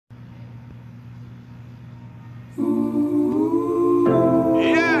Yeah,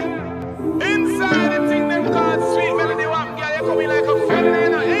 inside the thing them called sweet melody, what girl you coming like a felon, you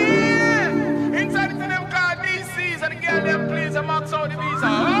know? Yeah, inside the thing them called DCs and the girl them please and max out the visa.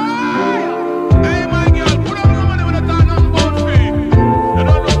 Oh! Hey my girl, put on the money when I talk nothing about free. You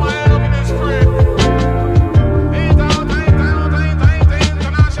don't know my head up in this free.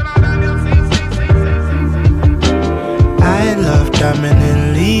 I love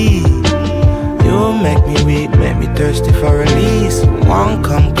dominantly. You make me weak, make me thirsty for release. One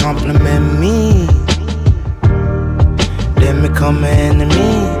come compliment me, then become an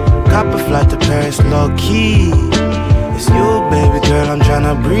enemy. Cop a flight to Paris low key. It's you, baby girl, I'm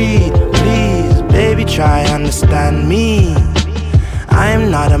tryna breathe. Please, baby, try understand me.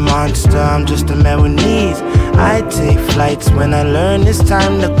 I'm not a monster, I'm just a man with needs. I take flights when I learn it's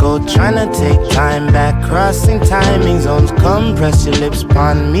time to go. Tryna take time back, crossing timing zones. Come press your lips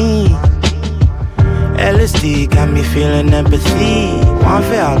upon me. LSD got me feeling empathy. Want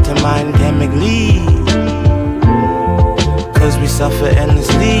for alter mind chemically, cause we suffer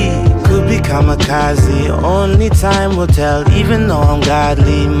endlessly. Could be kamikaze, only time will tell. Even though I'm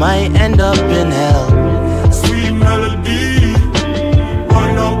godly, might end up in hell. Sweet melody,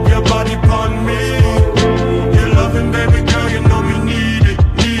 wind up your body upon me. Your loving, baby girl, you know me need it,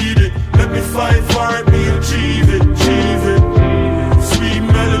 need it. Let me fight for it, me achieve it, achieve it. Sweet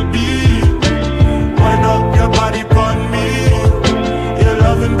melody, wind up your body upon me. Your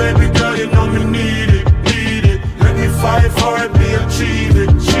loving, baby girl, you know me need it, need it. Let me fight for it, me achieve it,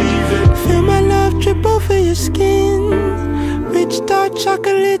 achieve it. Feel my love drip over your skin. Rich dark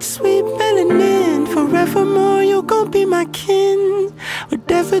chocolate, sweet melanin. Forevermore you gon' be my kin.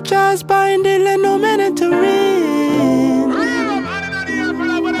 Whatever drives by and they let no man enter in.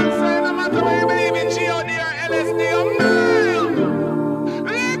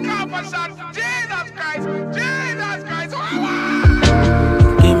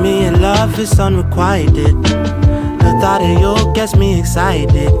 Give me your love, it's unrequited. The thought of you gets me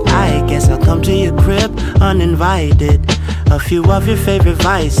excited. I guess I'll come to your crib uninvited. A few of your favorite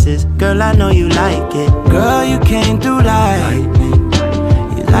vices, girl, I know you like it. Girl, you came through like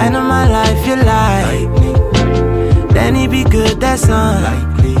you light up my life, you like then he be good, that's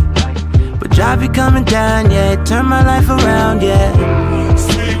unlikely. But drive you coming down, yeah, turn my life around, yeah.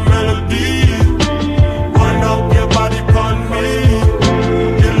 Sweet melody, wind up your body upon me.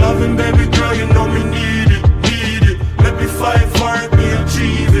 Your loving, baby girl, you know me need it, need it. Let me fight for it, me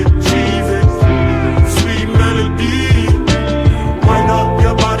achieve it, achieve it. Sweet melody, wind up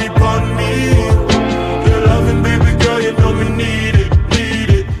your body upon me. Your loving, baby girl, you know me need it, need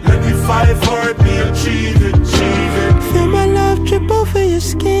it. Let me fight for it, me achieve it, achieve it. Feel my love drip over your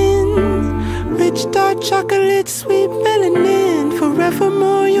skin. Rich dark chocolate, sweet melanin.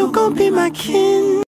 Forevermore you gon' be my kin.